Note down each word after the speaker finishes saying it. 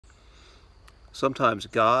Sometimes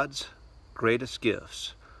God's greatest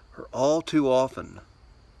gifts are all too often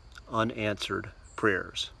unanswered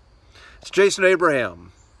prayers. It's Jason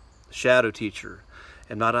Abraham, the Shadow Teacher.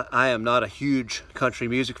 I am not a huge country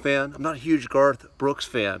music fan. I'm not a huge Garth Brooks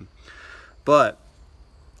fan. But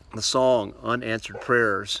the song Unanswered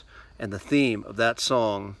Prayers and the theme of that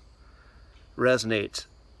song resonates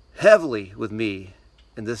heavily with me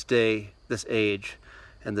in this day, this age,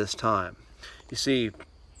 and this time. You see,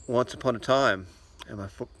 once upon a time in my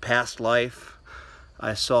past life,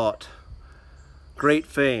 I sought great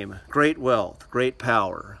fame, great wealth, great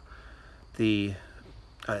power. I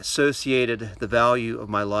associated the value of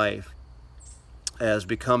my life as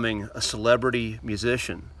becoming a celebrity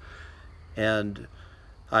musician, and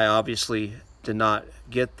I obviously did not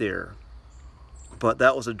get there. But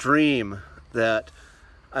that was a dream that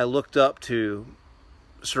I looked up to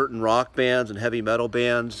certain rock bands and heavy metal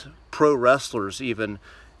bands, pro wrestlers even,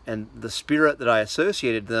 and the spirit that I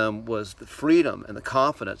associated them was the freedom and the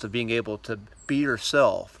confidence of being able to be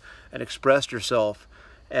yourself and express yourself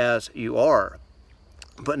as you are.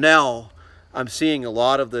 But now I'm seeing a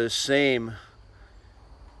lot of those same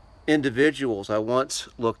individuals I once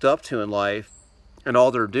looked up to in life, and all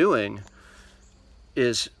they're doing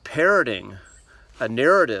is parroting a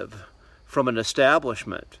narrative from an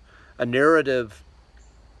establishment, a narrative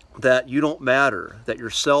that you don't matter, that you're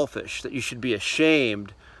selfish, that you should be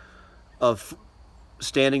ashamed of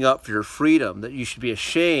standing up for your freedom, that you should be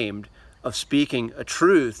ashamed of speaking a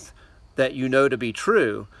truth that you know to be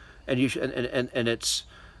true, and it's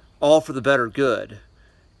all for the better good.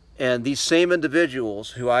 And these same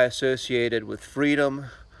individuals who I associated with freedom,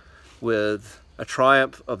 with a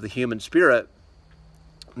triumph of the human spirit,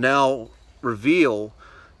 now reveal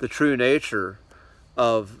the true nature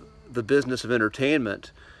of the business of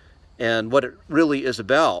entertainment and what it really is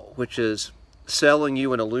about, which is selling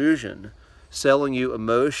you an illusion, selling you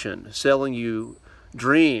emotion, selling you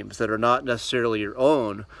dreams that are not necessarily your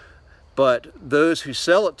own. But those who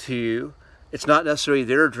sell it to you, it's not necessarily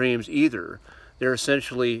their dreams either. They're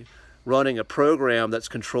essentially running a program that's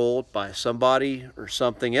controlled by somebody or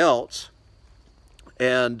something else,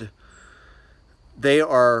 and they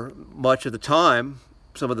are much of the time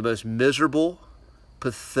some of the most miserable,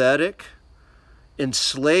 pathetic,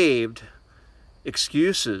 enslaved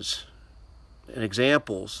excuses and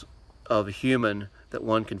examples of a human that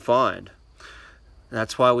one can find.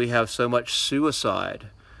 That's why we have so much suicide,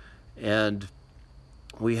 and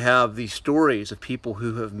we have these stories of people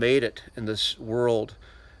who have made it in this world,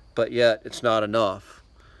 but yet it's not enough.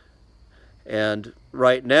 And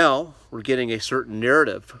right now, we're getting a certain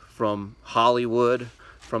narrative from Hollywood,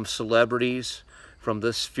 from celebrities, from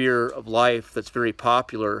this sphere of life that's very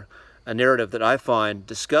popular, a narrative that I find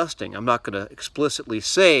disgusting. I'm not going to explicitly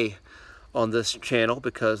say on this channel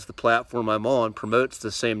because the platform I'm on promotes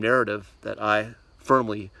the same narrative that I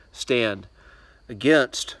firmly stand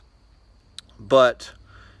against, but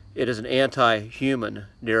it is an anti-human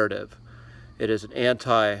narrative. It is an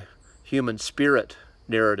anti-human spirit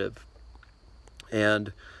narrative.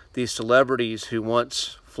 And these celebrities who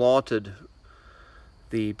once flaunted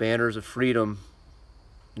the banners of freedom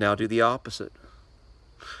now do the opposite.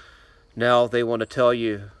 Now they want to tell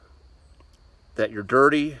you that you're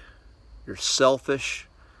dirty, you're selfish,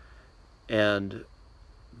 and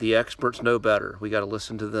the experts know better. We got to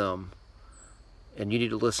listen to them. And you need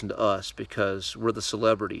to listen to us because we're the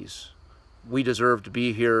celebrities. We deserve to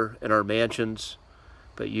be here in our mansions,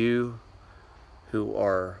 but you who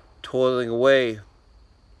are toiling away,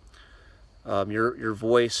 your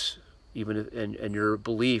voice and your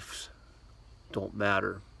beliefs don't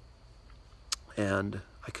matter. And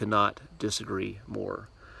I could not disagree more.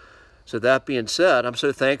 So that being said, I'm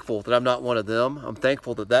so thankful that I'm not one of them. I'm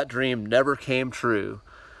thankful that that dream never came true,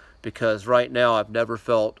 because right now I've never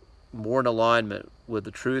felt more in alignment with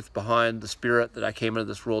the truth behind the spirit that I came into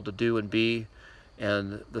this world to do and be,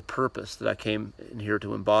 and the purpose that I came in here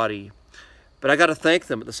to embody. But I got to thank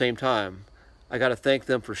them at the same time. I got to thank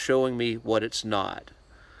them for showing me what it's not.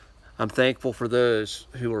 I'm thankful for those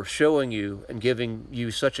who are showing you and giving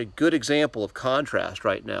you such a good example of contrast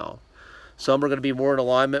right now. Some are going to be more in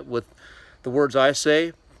alignment with the words I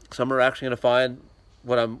say. Some are actually going to find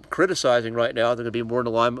what I'm criticizing right now, they're going to be more in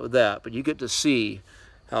alignment with that. But you get to see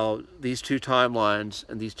how these two timelines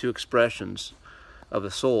and these two expressions of the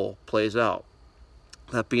soul plays out.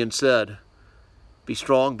 That being said, be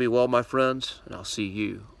strong, be well, my friends, and I'll see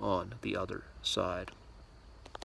you on the other side.